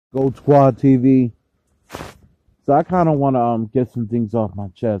Gold Squad TV. So I kind of want to get some things off my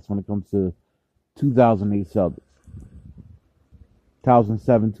chest when it comes to 2008 Celtics,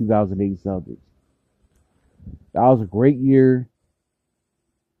 2007, 2008 Celtics. That was a great year.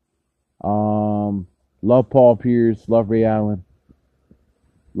 Love Paul Pierce, love Ray Allen,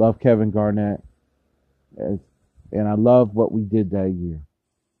 love Kevin Garnett, and I love what we did that year.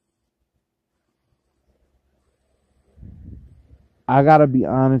 I gotta be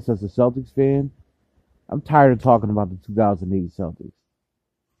honest, as a Celtics fan, I'm tired of talking about the 2008 Celtics,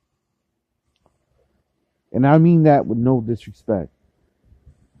 and I mean that with no disrespect.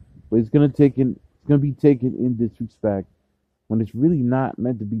 But it's gonna be taken in disrespect when it's really not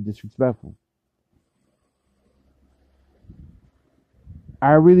meant to be disrespectful.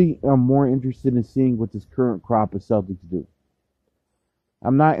 I really am more interested in seeing what this current crop of Celtics do.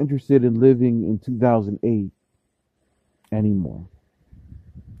 I'm not interested in living in 2008 anymore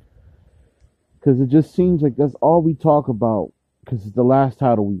because it just seems like that's all we talk about because it's the last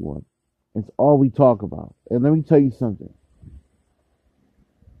title we won. It's all we talk about. And let me tell you something.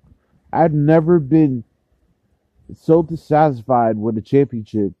 I've never been so dissatisfied with a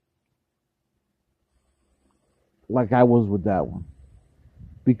championship like I was with that one.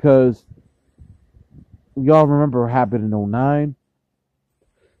 Because y'all remember what happened in '09,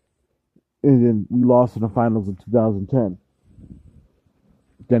 and then we lost in the finals in 2010.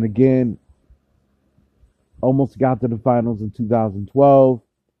 Then again, almost got to the finals in 2012,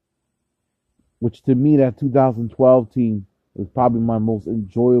 which to me, that 2012 team was probably my most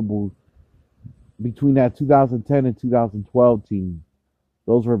enjoyable. Between that 2010 and 2012 team,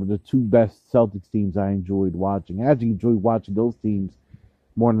 those were the two best Celtics teams I enjoyed watching. I actually enjoyed watching those teams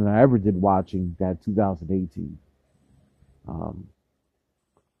more than I ever did watching that 2018.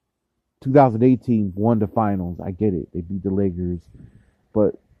 2018 won the finals. I get it. They beat the Lakers.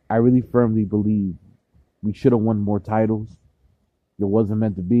 But I really firmly believe we should have won more titles. It wasn't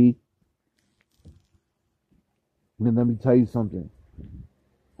meant to be. And then let me tell you something.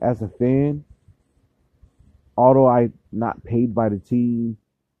 As a fan, although I'm not paid by the team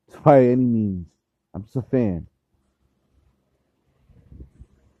by any means, I'm just a fan.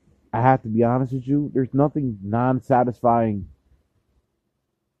 I have to be honest with you. There's nothing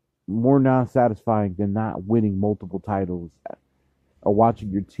more non-satisfying than not winning multiple titles or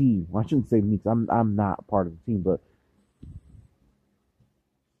watching your team. Well, I shouldn't say me, 'cause I'm not part of the team, but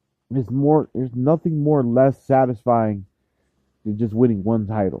there's nothing more or less satisfying than just winning one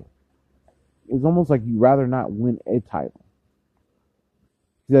title. It's almost like you'd rather not win a title.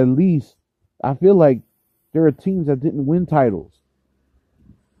 'Cause at least I feel like there are teams that didn't win titles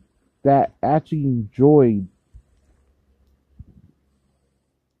that actually enjoyed,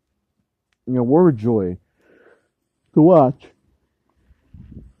 were joy to watch.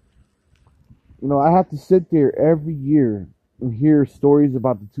 I have to sit there every year and hear stories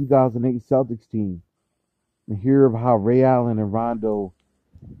about the 2008 Celtics team and hear of how Ray Allen and Rondo,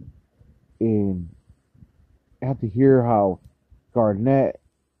 and I have to hear how Garnett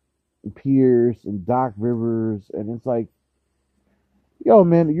and Pierce and Doc Rivers, and it's like, yo,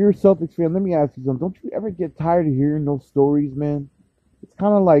 man, you're a Celtics fan. Let me ask you something. Don't you ever get tired of hearing those stories, man? It's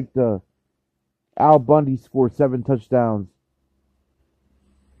kind of like the Al Bundy scored 7 touchdowns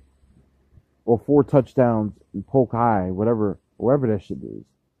or 4 touchdowns in Polk High, wherever that shit is.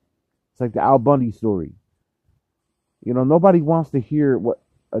 It's like the Al Bundy story. Nobody wants to hear what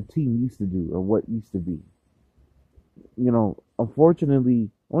a team used to do or what used to be. Unfortunately,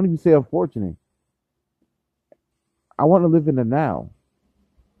 I won't even say unfortunate. I want to live in the now.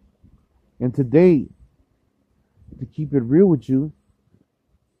 And today, to keep it real with you,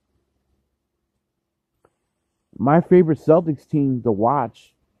 my favorite Celtics team to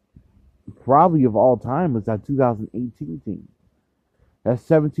watch, probably of all time, was that 2018 team. That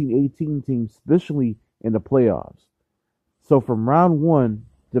 17-18 team, especially in the playoffs. So from round 1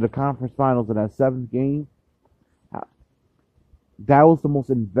 to the conference finals in that 7th game, that was the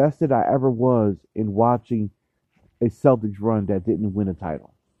most invested I ever was in watching a Celtics run that didn't win a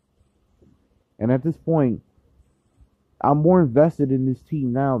title. And at this point, I'm more invested in this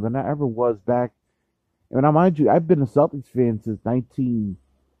team now than I ever was back. And I mind you, I've been a Celtics fan since 93,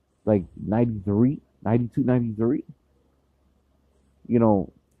 92, 93.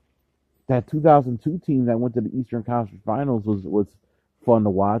 That 2002 team that went to the Eastern Conference Finals was fun to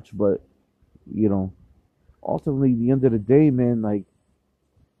watch, but ultimately, at the end of the day, man, like,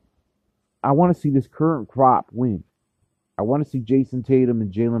 I want to see this current crop win. I want to see Jason Tatum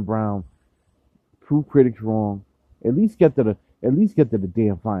and Jaylen Brown prove critics wrong. At least get to the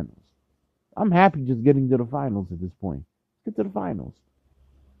damn finals. I'm happy just getting to the finals at this point. Get to the finals.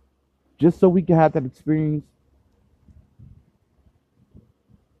 just so we can have that experience.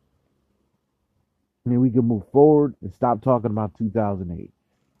 And then we can move forward and stop talking about 2008.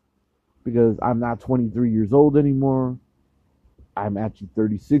 Because I'm not 23 years old anymore. I'm actually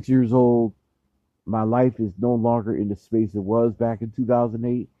 36 years old. My life is no longer in the space it was back in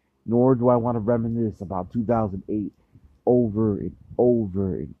 2008, nor do I want to reminisce about 2008 over and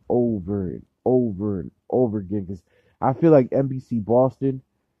over and over and over and over again. Because I feel like NBC Boston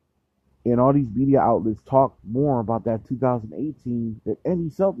and all these media outlets talk more about that 2018 than any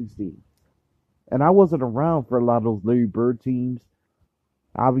Celtics team. And I wasn't around for a lot of those Larry Bird teams.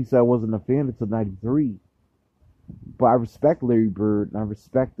 Obviously, I wasn't a fan until '93. But I respect Larry Bird and I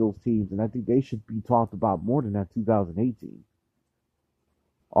respect those teams, and I think they should be talked about more than that 2018.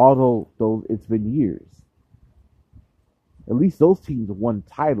 Although it's been years. At least those teams won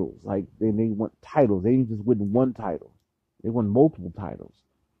titles. Like they won titles. They didn't just win one title. They won multiple titles.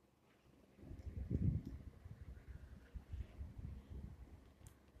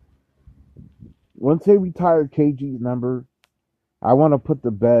 Once they retire KG's number, I want to put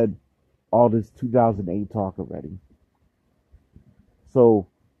to bed all this 2008 talk already. So,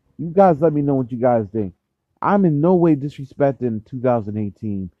 you guys let me know what you guys think. I'm in no way disrespecting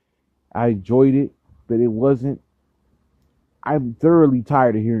 2018. I enjoyed it, but it wasn't. I'm thoroughly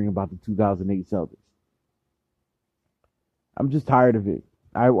tired of hearing about the 2008 Celtics. I'm just tired of it.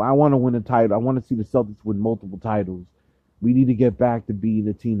 I want to win a title. I want to see the Celtics win multiple titles. We need to get back to being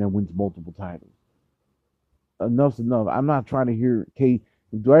a team that wins multiple titles. Enough's enough. I'm not trying to hear, okay,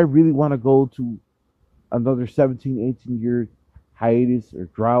 do I really want to go to another 17, 18 year hiatus or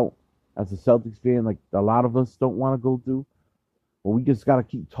drought as a Celtics fan like a lot of us don't want to go through? Well, we just got to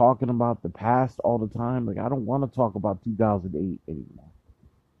keep talking about the past all the time. Like, I don't want to talk about 2008 anymore.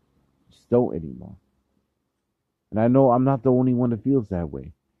 Just don't anymore. And I know I'm not the only one that feels that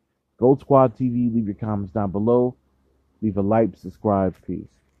way. Gold Squad TV, leave your comments down below. Leave a like, subscribe, peace.